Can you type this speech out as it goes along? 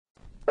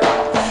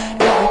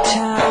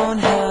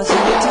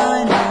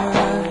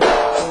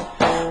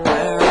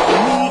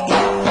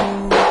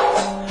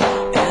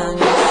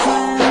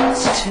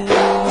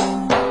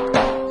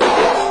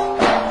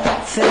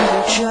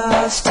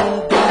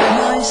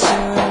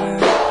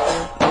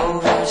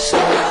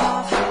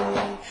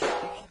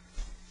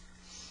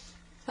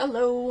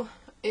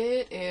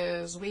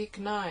is week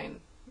 9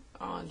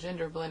 on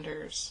gender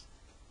blenders.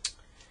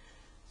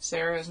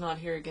 Sarah is not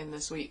here again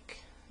this week.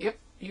 Yep,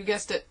 you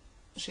guessed it.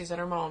 She's at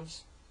her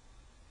mom's.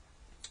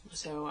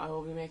 So I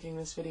will be making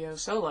this video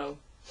solo.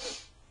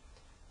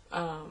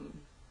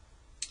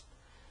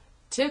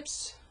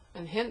 Tips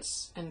and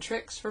hints and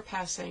tricks for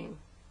passing.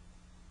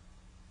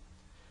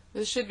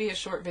 This should be a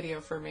short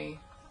video for me.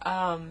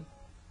 I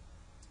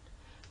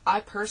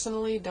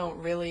personally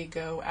don't really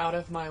go out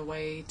of my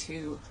way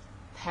to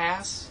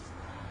pass.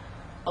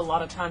 A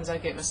lot of times I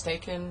get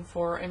mistaken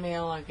for a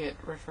male. I get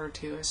referred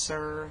to as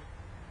sir.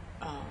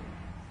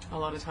 A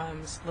lot of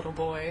times little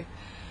boy.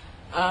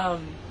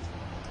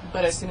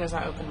 But as soon as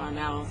I open my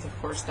mouth,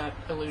 of course, that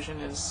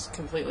illusion is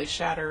completely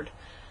shattered.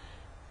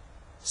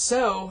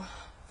 So,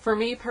 for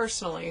me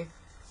personally,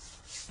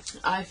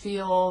 I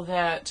feel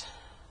that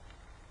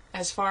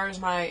as far as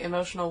my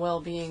emotional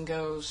well-being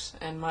goes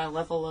and my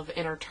level of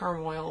inner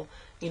turmoil,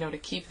 to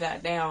keep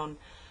that down,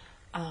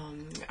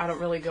 I don't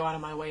really go out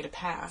of my way to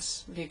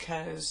pass,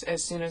 because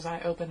as soon as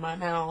I open my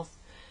mouth,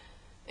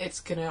 it's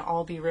gonna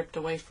all be ripped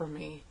away from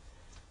me.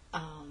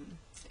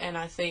 And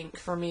I think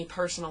for me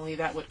personally,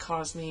 that would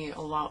cause me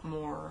a lot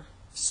more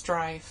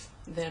strife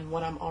than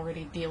what I'm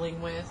already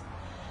dealing with.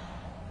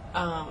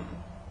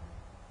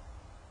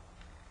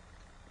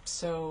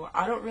 So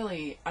I don't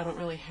really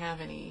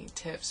have any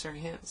tips or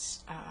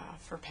hints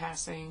for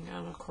passing.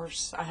 Of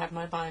course, I have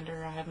my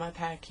binder, I have my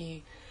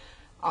packy.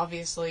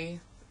 Obviously,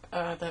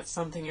 that's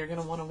something you're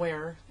going to want to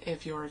wear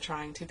if you're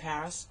trying to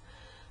pass.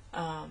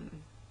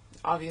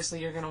 Obviously,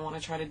 you're going to want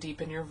to try to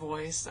deepen your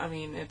voice. I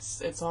mean,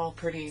 it's all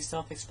pretty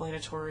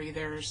self-explanatory.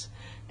 There's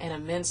an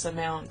immense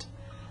amount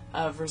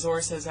of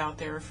resources out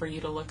there for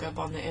you to look up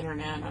on the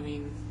internet. I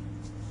mean,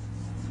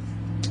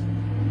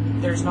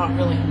 there's not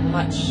really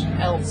much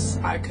else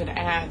I could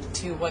add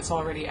to what's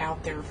already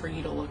out there for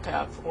you to look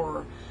up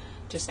or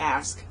just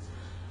ask.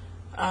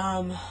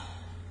 But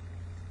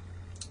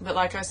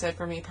like I said,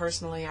 for me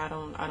personally, I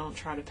don't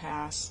try to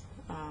pass.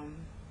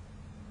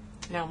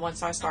 Now,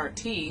 once I start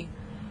tea,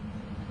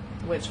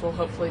 which will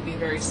hopefully be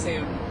very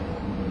soon,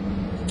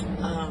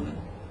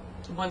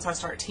 once I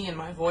start tea and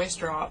my voice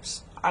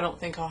drops, I don't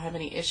think I'll have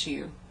any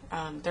issue.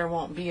 There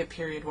won't be a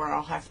period where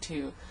I'll have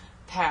to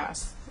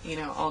pass.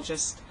 I'll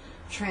just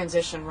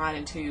transition right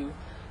into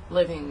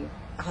living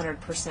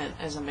 100%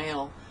 as a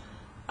male,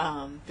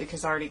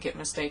 because I already get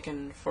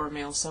mistaken for a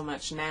male so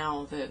much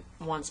now that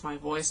once my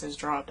voice is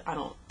dropped, I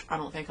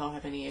don't think I'll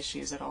have any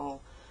issues at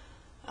all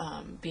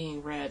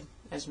being read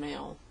as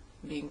male,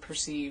 being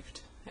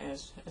perceived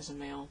as a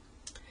male.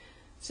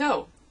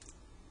 So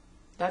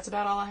that's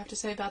about all I have to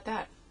say about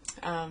that.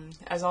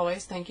 As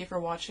always, thank you for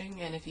watching,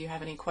 and if you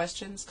have any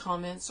questions,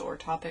 comments, or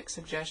topic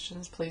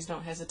suggestions, please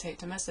don't hesitate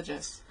to message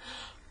us.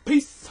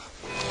 Peace!